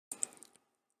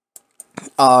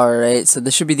Alright, so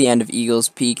this should be the end of Eagle's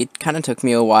Peak. It kind of took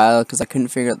me a while because I couldn't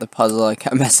figure out the puzzle. I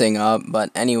kept messing up.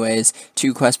 But anyways,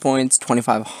 2 quest points,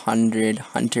 2500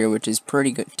 Hunter, which is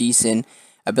pretty good, decent.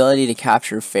 Ability to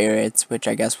capture ferrets, which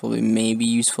I guess will be maybe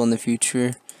useful in the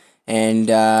future. And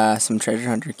some treasure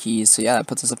hunter keys. So yeah, that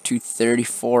puts us up to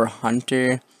 34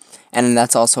 Hunter. And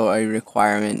that's also a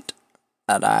requirement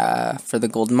that, for the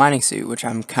golden mining suit, which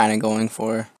I'm kind of going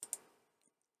for.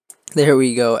 There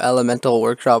we go, Elemental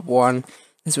Workshop 1.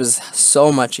 This was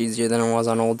so much easier than it was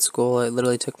on old school. It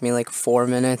literally took me like 4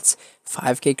 minutes.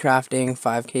 5k crafting,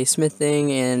 5k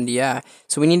smithing, and yeah.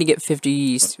 So we need to get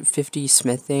 50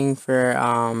 smithing for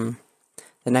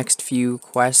the next few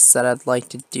quests that I'd like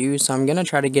to do. So I'm going to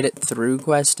try to get it through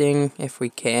questing if we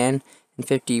can. And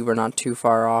 50 we're not too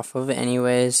far off of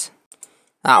anyways.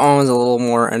 That one was a little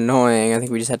more annoying. I think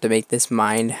we just had to make this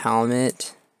mined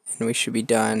helmet. And we should be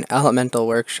done. Elemental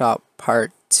Workshop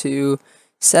Part 2.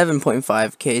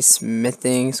 7.5k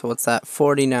smithing, so what's that,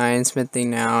 49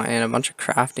 smithing now, and a bunch of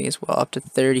crafting as well, up to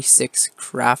 36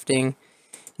 crafting.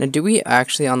 Now do we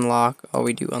actually unlock, oh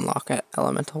we do unlock at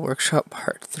Elemental Workshop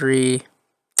Part 3,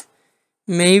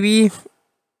 maybe?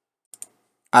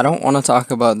 I don't want to talk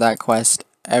about that quest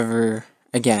ever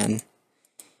again.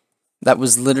 That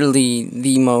was literally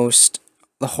the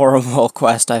horrible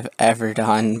quest I've ever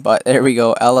done, but there we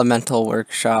go, Elemental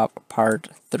Workshop Part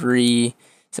 3.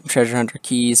 Some treasure hunter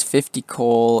keys, 50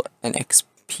 coal, an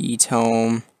XP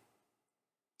tome.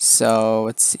 So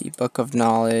let's see, book of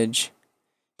knowledge,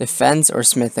 defense or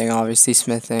smithing, obviously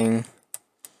smithing,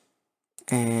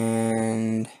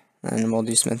 and then we'll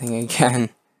do smithing again.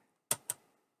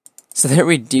 So there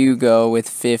we do go with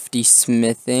 50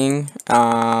 smithing,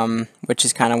 which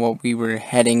is kind of what we were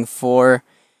heading for.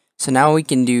 So now we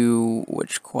can do,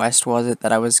 which quest was it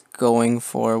that I was going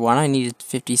for? One I needed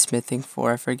 50 smithing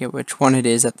for, I forget which one it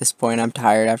is at this point, I'm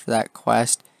tired after that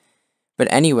quest. But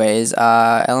anyways,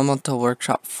 Elemental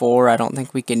Workshop 4 I don't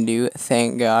think we can do,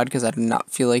 thank God, because I do not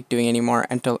feel like doing any more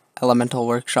Elemental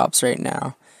Workshops right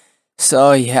now.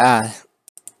 So yeah.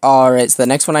 Alright, so the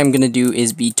next one I'm going to do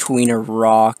is Between a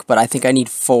Rock, but I think I need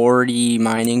 40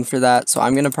 mining for that, so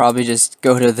I'm going to probably just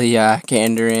go to the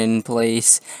Kandarin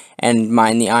place and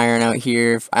mine the iron out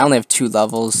here. I only have 2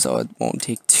 levels, so it won't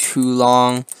take too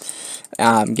long.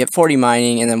 Get 40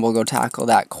 mining, and then we'll go tackle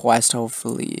that quest,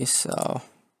 hopefully, so...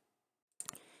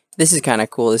 This is kind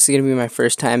of cool. This is going to be my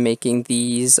first time making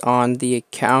these on the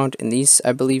account, and these,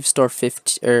 I believe,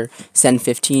 send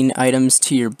 15 items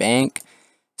to your bank.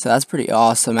 So that's pretty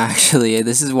awesome, actually.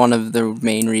 This is one of the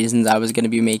main reasons I was going to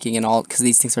be making an alt, because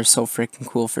these things are so freaking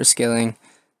cool for skilling.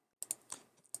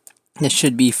 This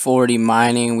should be 40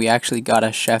 mining. We actually got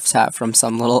a chef's hat from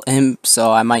some little imp,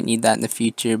 so I might need that in the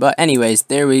future. But anyways,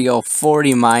 there we go,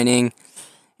 40 mining.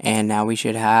 And now we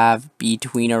should have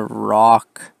Between a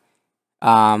Rock. We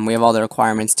have all the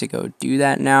requirements to go do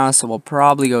that now, so we'll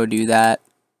probably go do that.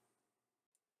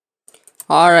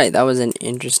 Alright, that was an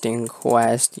interesting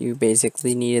quest. You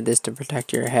basically needed this to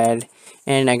protect your head,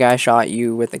 and a guy shot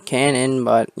you with a cannon,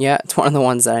 but yeah, it's one of the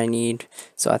ones that I need,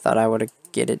 so I thought I would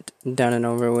get it done and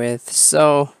over with.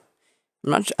 So,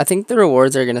 I think the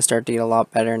rewards are going to start to get a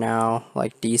lot better now,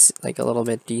 like a little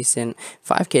bit decent.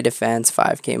 5k defense,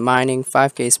 5k mining,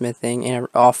 5k smithing, and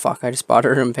oh fuck, I just bought a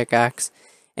rune pickaxe.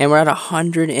 And we're at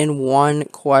 101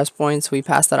 quest points. We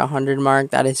passed that 100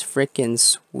 mark. That is freaking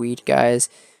sweet, guys.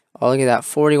 Oh, look at that,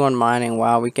 41 mining.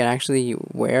 Wow, we can actually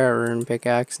wear a rune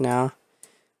pickaxe now.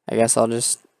 I guess I'll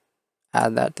just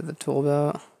add that to the tool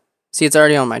belt. See, it's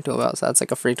already on my tool belt, so that's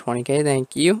like a free 20k.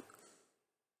 Thank you.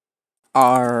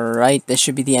 Alright, this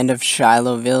should be the end of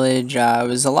Shiloh Village. It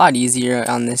was a lot easier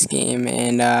on this game,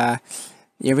 and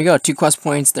here we go. 2 quest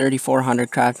points, 3400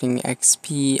 crafting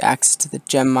XP, access to the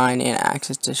gem mine, and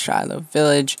access to Shiloh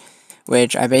Village.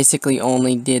 Which I basically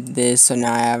only did this, so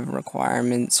now I have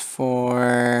requirements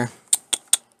for,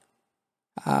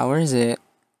 where is it?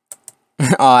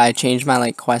 Oh, I changed my,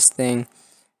 like, quest thing.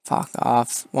 Fuck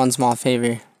off. One small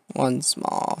favor. One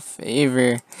small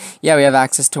favor. Yeah, we have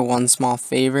access to one small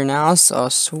favor now, so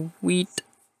sweet.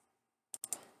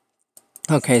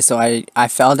 Okay, so I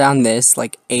fell down this,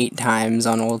 like, 8 times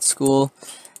on old school.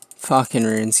 Fucking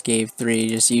Runescape 3,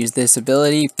 just use this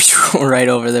ability, right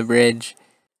over the bridge.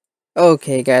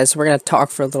 Okay guys, so we're going to talk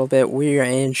for a little bit. We are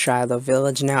in Shiloh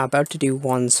Village now, about to do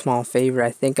one small favor.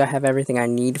 I think I have everything I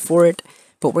need for it,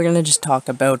 but we're going to just talk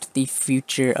about the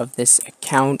future of this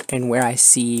account and where I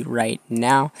see right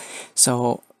now.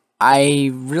 So,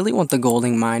 I really want the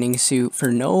golden mining suit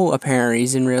for no apparent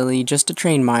reason really, just to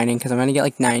train mining, because I'm going to get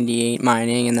like 98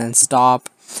 mining and then stop,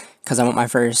 because I want my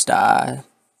first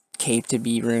cape to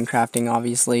be runecrafting,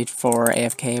 obviously, for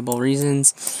AFK-able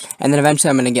reasons. And then eventually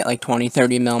I'm going to get like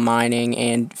 20-30 mil mining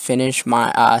and finish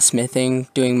my smithing,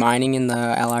 doing mining in the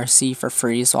LRC for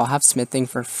free. So I'll have smithing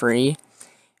for free.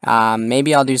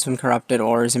 Maybe I'll do some corrupted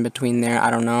ores in between there,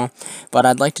 I don't know. But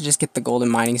I'd like to just get the golden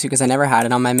mining suit because I never had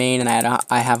it on my main, and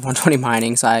I have 120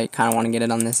 mining, so I kind of want to get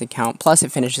it on this account. Plus,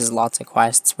 it finishes lots of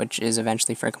quests, which is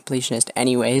eventually for a completionist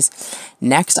anyways.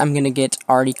 Next, I'm going to get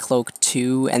Arty Cloak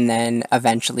 2, and then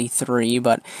eventually 3,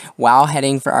 but while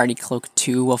heading for Arty Cloak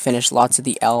 2, we'll finish lots of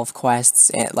the elf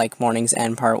quests, like Morning's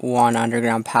End Part 1,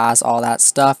 Underground Pass, all that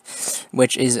stuff,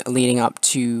 which is leading up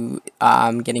to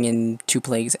getting into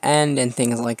Plague's End and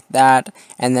things like that.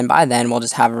 And then by then we'll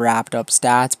just have wrapped up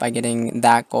stats by getting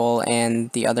that goal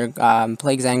and the other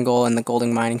Plague's End goal and the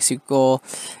golden mining suit goal.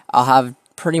 I'll have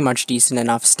pretty much decent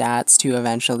enough stats to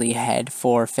eventually head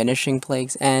for finishing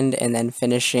Plague's End and then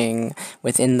finishing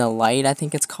Within the Light, I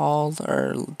think it's called,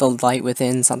 or the Light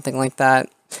Within, something like that.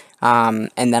 And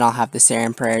then I'll have the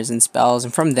Sarin Prayers and spells,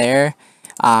 and from there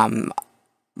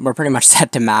we're pretty much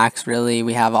set to max, really.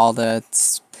 We have all the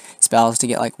spells to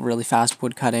get like really fast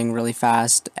wood cutting, really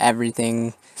fast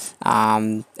everything,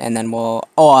 and then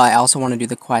I also want to do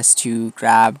the quest to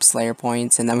grab Slayer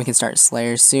points, and then we can start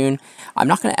Slayers soon. I'm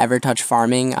not going to ever touch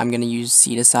farming. I'm going to use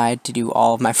Seed Aside to do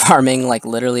all of my farming, like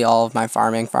literally all of my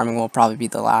farming. Farming will probably be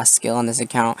the last skill on this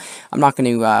account. I'm not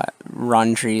going to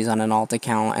run trees on an alt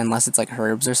account unless it's like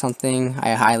herbs or something.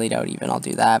 I highly doubt even I'll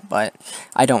do that, but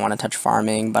I don't want to touch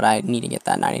farming, but I need to get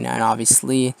that 99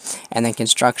 obviously. And then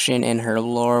construction and herb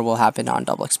lore will happen on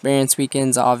double experience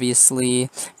weekends, obviously.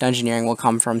 Dungeoneering will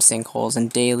come from sinkholes and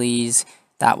dailies.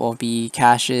 That will be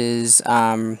caches.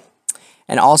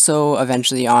 And also,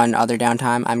 eventually on other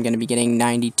downtime, I'm going to be getting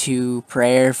 92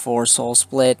 prayer for soul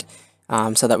split,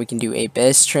 so that we can do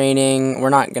Abyss training. We're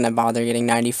not going to bother getting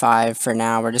 95 for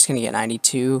now. We're just going to get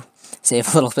 92. Save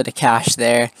a little bit of cash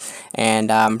there. And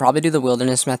probably do the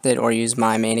wilderness method or use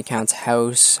my main account's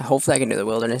house. Hopefully I can do the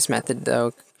wilderness method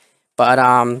though.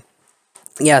 But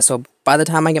yeah, so by the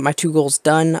time I get my 2 goals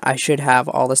done, I should have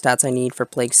all the stats I need for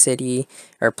Plague City,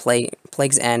 or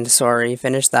Plague's End, sorry,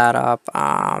 finish that up.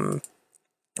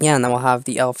 Yeah, and then we'll have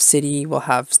the Elf City, we'll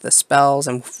have the spells,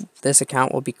 and this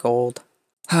account will be gold.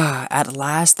 At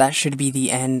last, that should be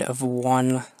the end of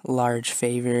 1 large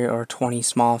favor, or 20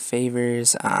 small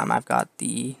favors. I've got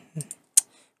the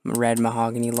red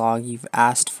mahogany log you've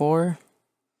asked for.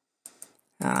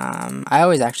 I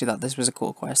always actually thought this was a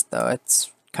cool quest, though.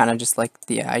 It's kind of just like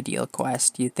the ideal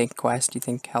quest. You think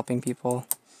helping people.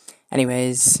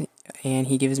 Anyways, and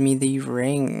he gives me the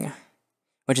ring,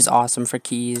 which is awesome for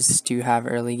keys to have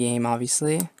early game,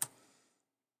 obviously.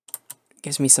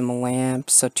 Gives me some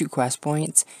lamps, so 2 quest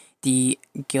points. The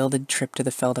gilded trip to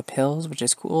the Feldup Hills, which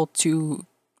is cool. 2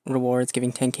 rewards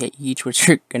giving 10k each, which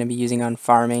you're going to be using on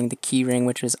farming. The key ring,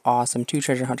 which is awesome. 2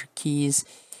 treasure hunter keys.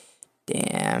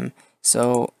 Damn.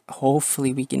 So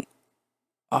hopefully we can...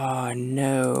 Oh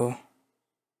no.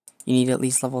 You need at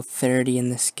least level 30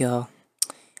 in this skill.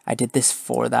 I did this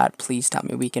for that. Please tell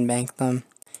me we can bank them.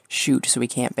 Shoot, so we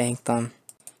can't bank them.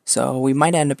 So we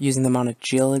might end up using them on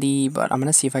agility, but I'm going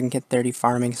to see if I can get 30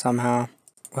 farming somehow.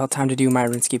 Well, time to do my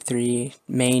Runescape 3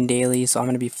 main daily, so I'm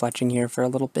going to be fletching here for a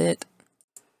little bit.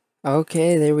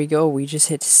 Okay, there we go. We just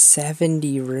hit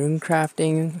 70 rune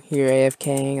crafting. Here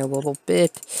AFKing a little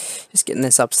bit. Just getting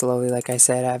this up slowly, like I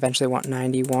said. I eventually want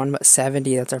 91, but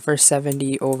 70, that's our first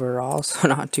 70 overall, so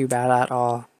not too bad at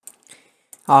all.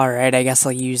 Alright, I guess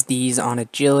I'll use these on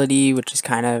agility, which is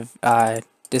kind of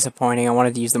disappointing. I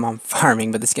wanted to use them on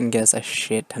farming, but this is going to get us a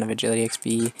shit ton of agility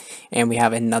XP. And we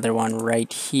have another one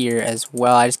right here as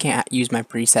well. I just can't use my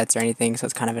presets or anything, so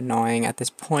it's kind of annoying at this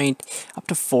point. Up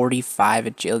to 45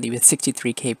 agility with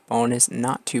 63k bonus,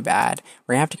 not too bad.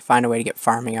 We're going to have to find a way to get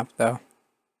farming up though.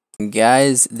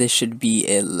 Guys, this should be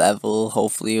a level,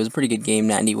 hopefully. It was a pretty good game,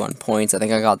 91 points. I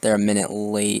think I got there a minute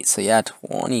late. So yeah,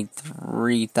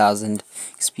 23,000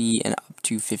 XP and up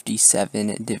to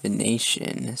 57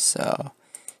 divination. So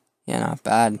yeah, not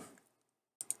bad.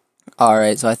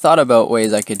 Alright, so I thought about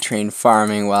ways I could train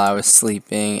farming while I was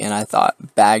sleeping, and I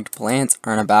thought bagged plants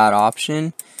aren't a bad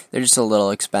option. They're just a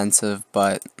little expensive,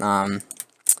 but I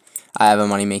have a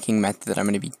money making method that I'm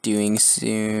going to be doing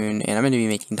soon, and I'm going to be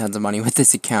making tons of money with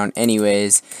this account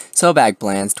anyways. So bagged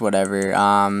plants, whatever.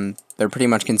 They're pretty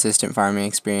much consistent farming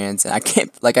experience, and I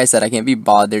can't, like I said, I can't be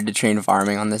bothered to train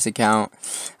farming on this account.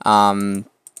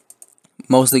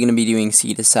 Mostly going to be doing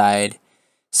Seed Aside.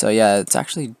 So yeah, it's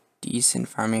actually decent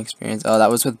farming experience. Oh,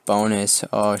 that was with bonus.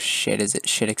 Oh shit, is it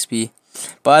shit XP?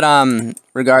 But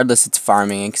regardless, it's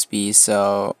farming XP,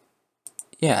 so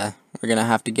yeah, we're gonna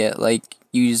have to get like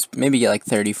use, maybe get like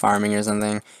 30 farming or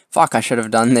something. Fuck, I should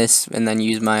have done this and then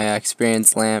use my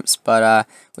experience lamps, but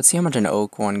let's see how much an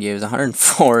oak one gives.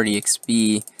 140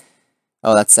 XP.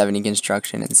 Oh, that's 70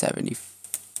 construction and 70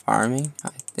 farming, I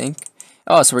think.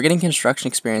 Oh, so we're getting construction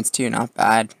experience too, not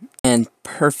bad. And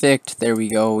perfect, there we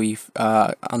go, we've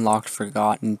unlocked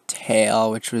Forgotten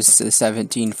Tale, which was the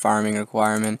 17 farming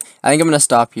requirement. I think I'm going to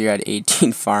stop here at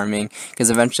 18 farming, because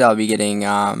eventually I'll be getting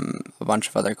a bunch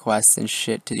of other quests and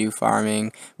shit to do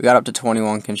farming. We got up to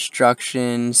 21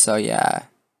 construction, so yeah.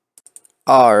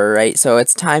 Alright, so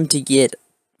it's time to get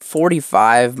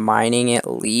 45 mining at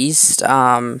least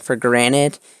for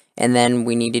granite, and then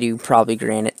we need to do probably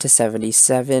granite to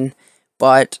 77.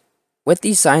 But with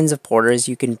these signs of porters,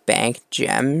 you can bank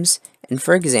gems, and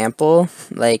for example,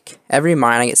 like every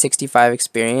mine I get 65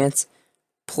 experience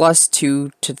plus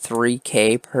 2 to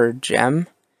 3k per gem.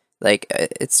 Like,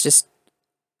 it's just,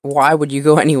 why would you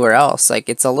go anywhere else? Like,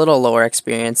 it's a little lower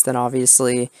experience than,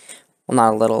 obviously, well,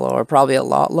 not a little lower, probably a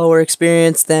lot lower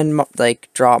experience than like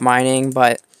drop mining,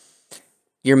 but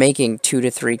you're making 2 to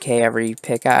 3k every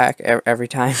pickaxe every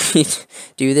time you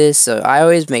do this. So I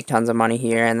always make tons of money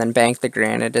here, and then bank the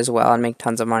granite as well and make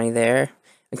tons of money there.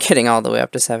 I'm getting all the way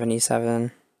up to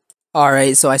 77.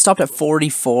 Alright, so I stopped at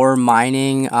 44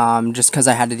 mining just because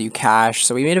I had to do cash.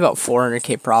 So we made about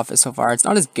 400k profit so far. It's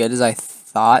not as good as I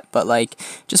thought, but like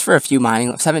just for a few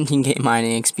mining, 17k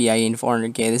mining XP, I gained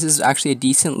 400k. This is actually a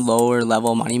decent lower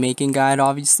level money making guide,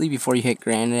 obviously, before you hit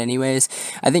granite anyways.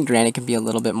 I think granite can be a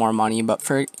little bit more money, but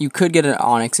for you could get an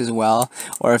onyx as well,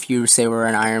 or if you say we're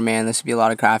an Iron Man, this would be a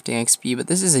lot of crafting XP, but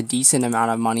this is a decent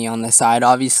amount of money on the side,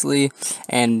 obviously,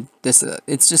 and this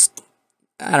it's just,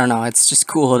 I don't know, it's just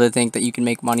cool to think that you can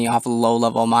make money off of low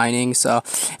level mining. So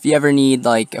if you ever need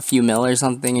like a few mil or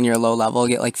something and you're low level,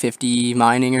 get like 50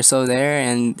 mining or so there,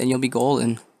 and then you'll be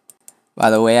golden. By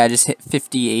the way, I just hit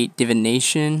 58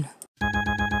 divination.